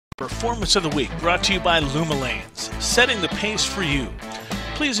Performance of the Week brought to you by LumaLanes, setting the pace for you.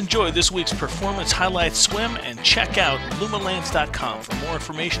 Please enjoy this week's performance highlight swim and check out LumaLanes.com for more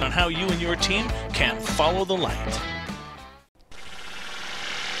information on how you and your team can follow the light.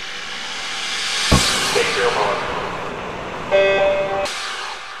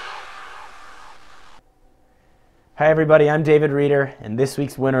 Hi everybody, I'm David Reeder, and this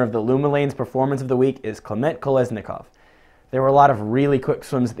week's winner of the LumaLanes Performance of the Week is Kliment Kolesnikov. There were a lot of really quick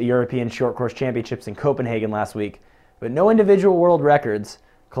swims at the European Short Course Championships in Copenhagen last week, but no individual world records.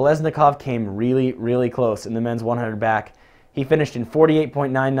 Kolesnikov came really close in the men's 100 back. He finished in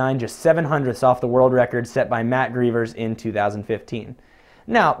 48.99, just 700ths off the world record set by Matt Grievers in 2015.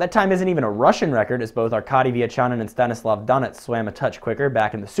 Now, that time isn't even a Russian record, as both Arkady Vyachenin and Stanislav Donets swam a touch quicker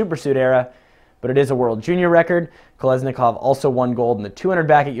back in the supersuit era, but it is a world junior record. Kolesnikov also won gold in the 200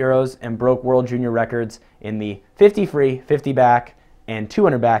 back at Euros and broke world junior records in the 50 free, 50 back, and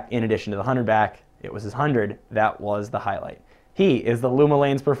 200 back in addition to the 100 back. It was his 100 that was the highlight. He is the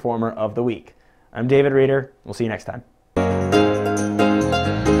LumaLanes Performer of the Week. I'm David Reeder. We'll see you next time.